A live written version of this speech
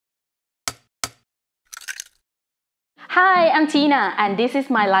Hi, I'm Tina and this is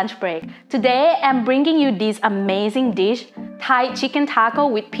my lunch break. Today I'm bringing you this amazing dish, Thai chicken taco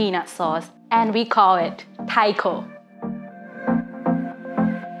with peanut sauce, and we call it taiko.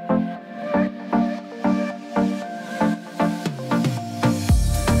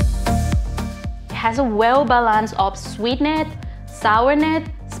 It has a well balance of sweetness, sourness,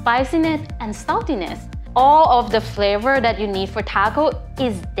 spiciness, and saltiness. All of the flavor that you need for taco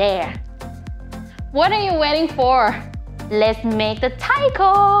is there. What are you waiting for? Let's make the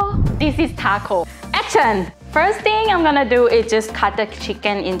taiko! This is taco. Action! First thing I'm gonna do is just cut the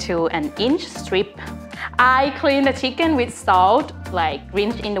chicken into an inch strip. I clean the chicken with salt, like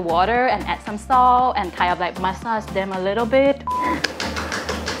rinse in the water and add some salt and kind of like massage them a little bit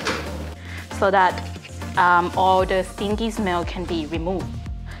so that all the stinky smell can be removed.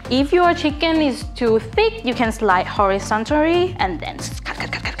 If your chicken is too thick, you can slide horizontally and then cut.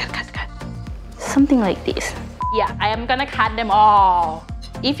 Something like this. Yeah, I am gonna cut them all.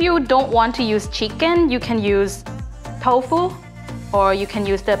 If you don't want to use chicken, you can use tofu or you can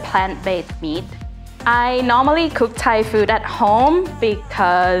use the plant-based meat. I normally cook Thai food at home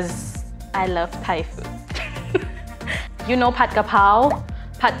because I love Thai food. You know pad kapao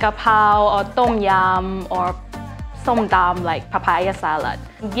or tom yum or som dam, like papaya salad.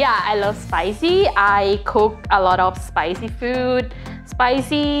 Yeah, I love spicy. I cook a lot of spicy food.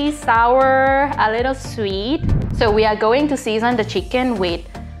 Spicy, sour, a little sweet. So we are going to season the chicken with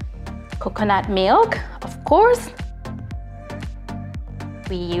coconut milk, of course.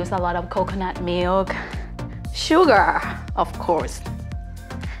 We use a lot of coconut milk. Sugar, of course.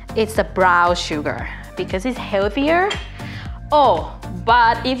 It's the brown sugar because it's healthier. Oh,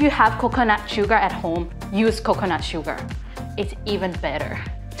 but if you have coconut sugar at home, use coconut sugar. It's even better.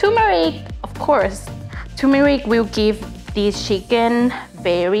 Turmeric, of course. Turmeric will give this chicken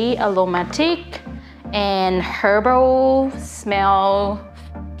very aromatic and herbal smell,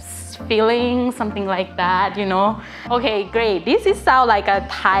 feeling, something like that, you know. Okay, great. This is sound like a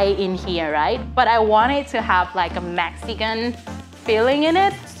Thai in here, right? But I want it to have like a Mexican feeling in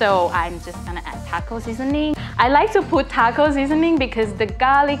it, so I'm just gonna add taco seasoning. I like to put taco seasoning because the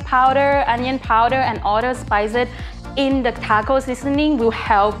garlic powder, onion powder, and other spices in the taco seasoning will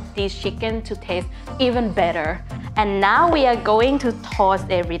help this chicken to taste even better. And now we are going to toss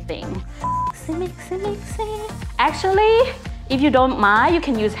everything. Mix. Actually, if you don't mind, you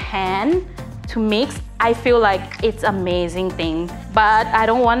can use hand to mix. I feel like it's amazing thing. But I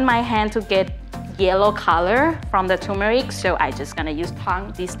don't want my hand to get yellow color from the turmeric, so I just gonna use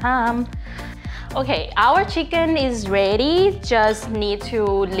tongue this time. Okay, our chicken is ready. Just need to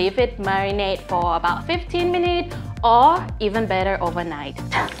leave it marinate for about 15 minutes or even better overnight.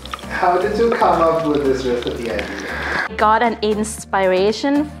 How did you come up with this recipe idea? I got an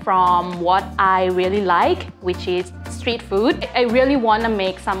inspiration from what I really like, which is street food. I really want to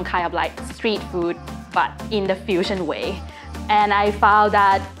make some kind of like street food, but in the fusion way. And I found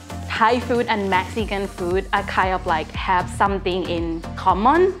that Thai food and Mexican food are kind of like have something in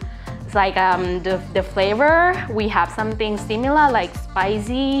common. It's like the flavor, we have something similar like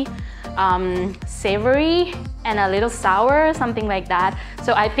spicy, savory, and a little sour, something like that.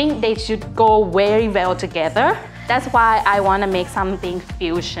 So I think they should go very well together. That's why I want to make something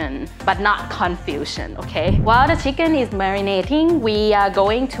fusion, but not confusion, okay? While the chicken is marinating, we are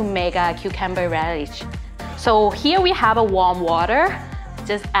going to make a cucumber relish. So here we have a warm water.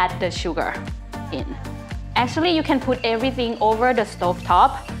 Just add the sugar in. Actually, you can put everything over the stove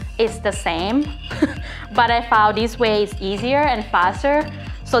top. It's the same, but I found this way is easier and faster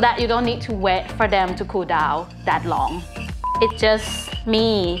so that you don't need to wait for them to cool down that long. It's just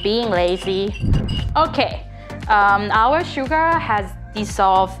me being lazy. Okay, our sugar has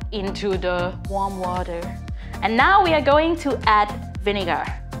dissolved into the warm water. And now we are going to add vinegar.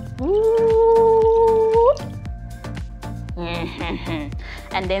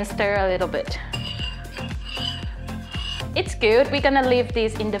 And then stir a little bit. It's good. We're gonna leave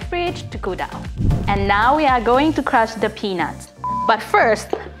this in the fridge to cool down. And now we are going to crush the peanuts. But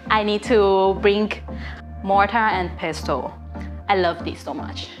first, I need to bring mortar and pestle. I love this so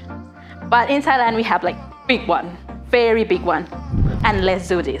much. But in Thailand, we have like big one, very big one. And let's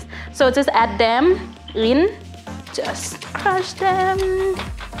do this. So just add them in, just crush them.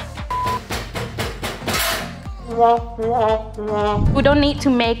 You don't need to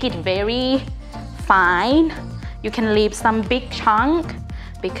make it very fine. You can leave some big chunk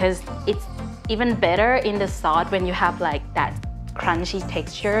because it's even better in the sauce when you have like that crunchy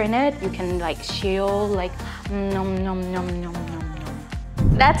texture in it. You can like chill, like nom nom nom nom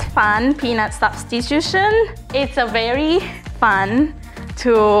nom. That's fun, peanut substitution. It's a very fun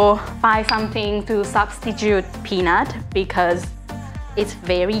to find something to substitute peanut because it's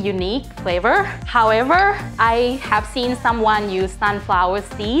very unique flavor. However, I have seen someone use sunflower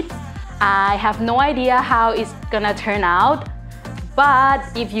seeds. I have no idea how it's gonna turn out, but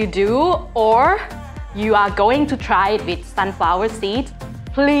if you do or you are going to try it with sunflower seeds,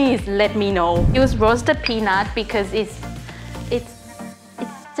 please let me know. Use roasted peanut because it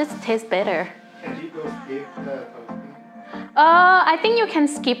just tastes better. Can you go skip the toasting? I think you can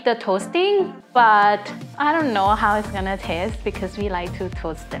skip the toasting, but I don't know how it's gonna taste because we like to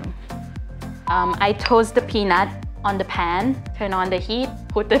toast them. I toast the peanut on the pan, turn on the heat,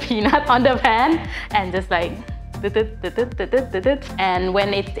 put the peanut on the pan, and just like and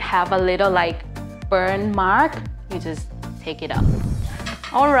when it have a little like burn mark, you just take it out.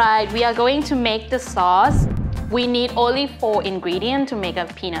 All right, we are going to make the sauce. We need only 4 ingredients to make a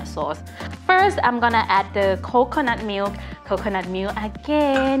peanut sauce. First, I'm gonna add the coconut milk. Coconut milk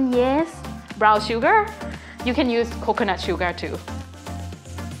again, yes. Brown sugar. You can use coconut sugar too.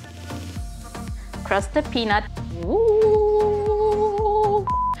 Crush the peanut. Ooh.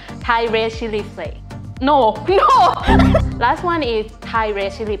 Thai red chili flake. No. Last one is Thai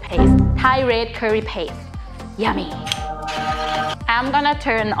red chili paste. Thai red curry paste. Yummy. I'm gonna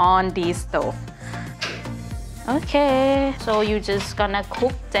turn on the stove. Okay, so you just gonna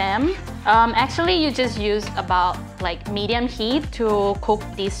cook them. Actually, you just use about like medium heat to cook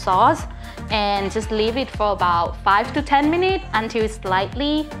this sauce and just leave it for about 5 to 10 minutes until it's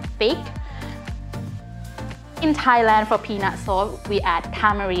slightly thick. In Thailand, for peanut sauce, we add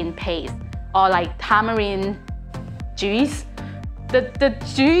tamarind paste or like tamarind juice. The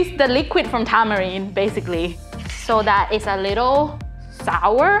juice, the liquid from tamarind, basically, so that it's a little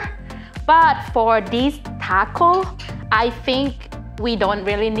sour. But for this taco, I think we don't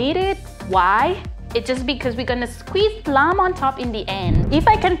really need it. Why? It's just because we're gonna squeeze lime on top in the end. If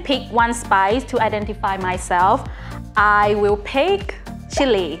I can pick one spice to identify myself, I will pick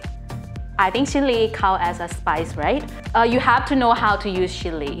chili. I think chili counts as a spice, right? You have to know how to use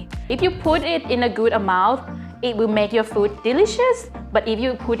chili. If you put it in a good amount, it will make your food delicious. But if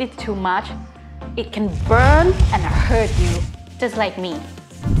you put it too much, it can burn and hurt you, just like me.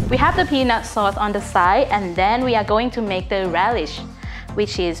 We have the peanut sauce on the side, and then we are going to make the relish,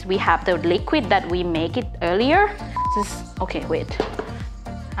 which is we have the liquid that we make it earlier. Okay, wait.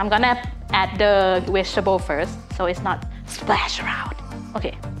 I'm gonna add the vegetable first, so it's not splash around.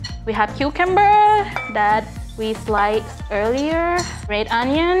 Okay, we have cucumber that we sliced earlier, red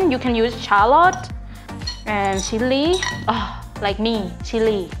onion, you can use shallot, and chili. Oh, like me,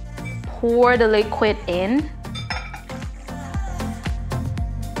 chili. Pour the liquid in.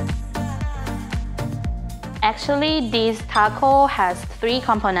 Actually, this taco has 3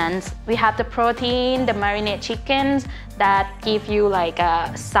 components. We have the protein, the marinade chickens that give you like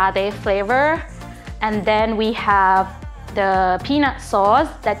a satay flavor. And then we have the peanut sauce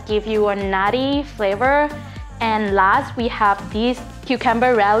that give you a nutty flavor. And last, we have this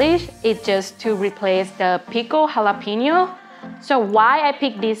cucumber relish. It's just to replace the pico jalapeno. So why I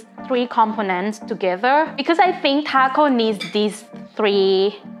picked these 3 components together? Because I think taco needs these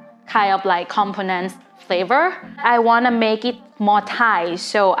 3 kind of like components flavor. I want to make it more Thai,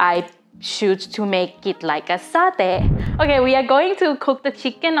 so I choose to make it like a satay. Okay, we are going to cook the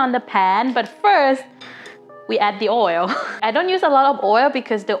chicken on the pan, but first we add the oil. I don't use a lot of oil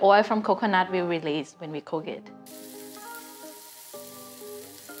because the oil from coconut will release when we cook it.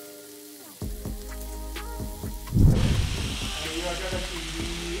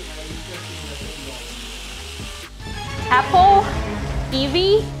 Apple,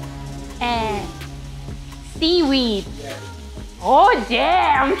 kiwi, and seaweed. Oh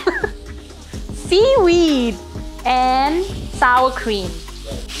damn! Seaweed and sour cream.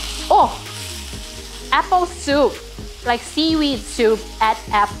 Oh, apple soup, like seaweed soup, add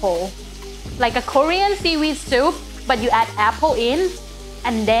apple. Like a Korean seaweed soup, but you add apple in,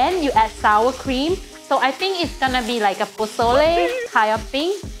 and then you add sour cream. So I think it's gonna be like a pozole kind of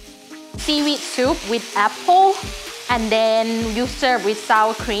thing. Seaweed soup with apple, and then you serve with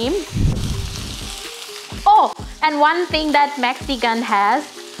sour cream. Oh, and one thing that Mexican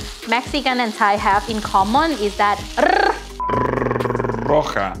and Thai have in common is that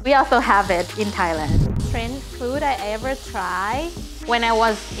roja. We also have it in Thailand. French food I ever tried. When I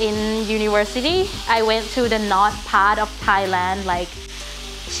was in university, I went to the north part of Thailand, like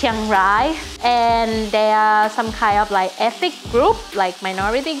Chiang Rai, and there are some kind of like ethnic group, like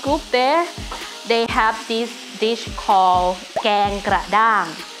minority group there. They have this dish called Kang Kra Dang,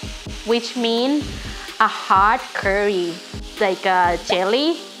 which means a hard curry, like a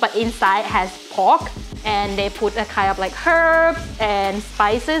jelly, but inside has pork. and they put a kind of like herbs and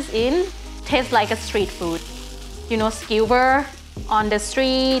spices in. Tastes like a street food. You know, skewer on the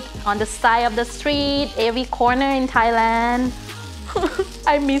street, on the side of the street, every corner in Thailand.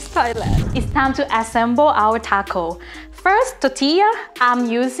 I miss Thailand. It's time to assemble our taco. First, tortilla. I'm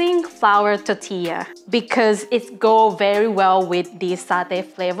using flour tortilla because it goes very well with the satay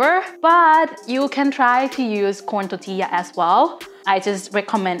flavor, but you can try to use corn tortilla as well. I just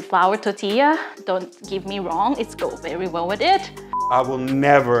recommend flour tortilla. Don't get me wrong, it goes very well with it. I will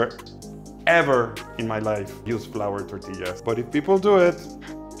never, ever in my life use flour tortillas, but if people do it...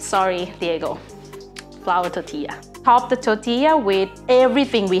 Sorry, Diego. Flour tortilla. Top the tortilla with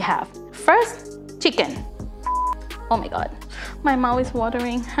everything we have. First, chicken. Oh my God, my mouth is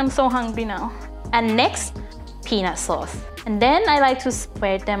watering. I'm so hungry now. And next, peanut sauce. And then I like to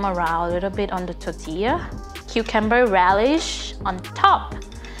spread them around a little bit on the tortilla. Cucumber relish on top.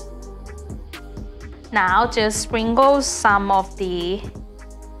 Now just sprinkle some of the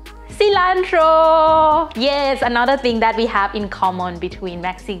cilantro. Yes, another thing that we have in common between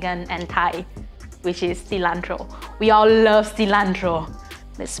Mexican and Thai, which is cilantro. We all love cilantro.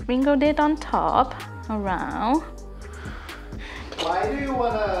 Let's sprinkle it on top, around. Why do you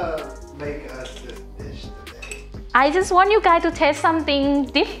want to make us this dish today? I just want you guys to taste something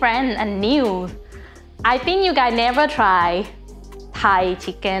different and new. I think you guys never tried Thai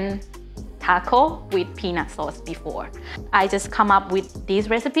chicken taco with peanut sauce before. I just come up with this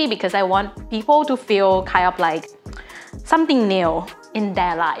recipe because I want people to feel kind of like something new in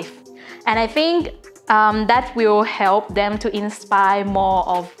their life. And I think that will help them to inspire more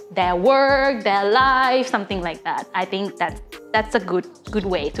of their work, their life, something like that. I think that's a good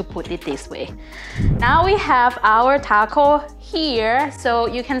way to put it this way. Now we have our taco here, so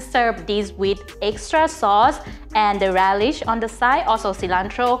you can serve this with extra sauce and the relish on the side, also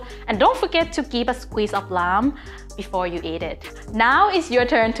cilantro. And don't forget to give a squeeze of lime before you eat it. Now it's your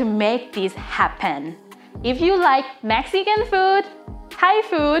turn to make this happen. If you like Mexican food, Thai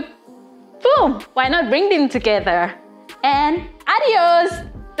food, boom! Why not bring them together? And adios!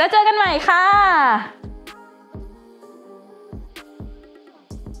 แล้วเจอกันใหม่ค่ะ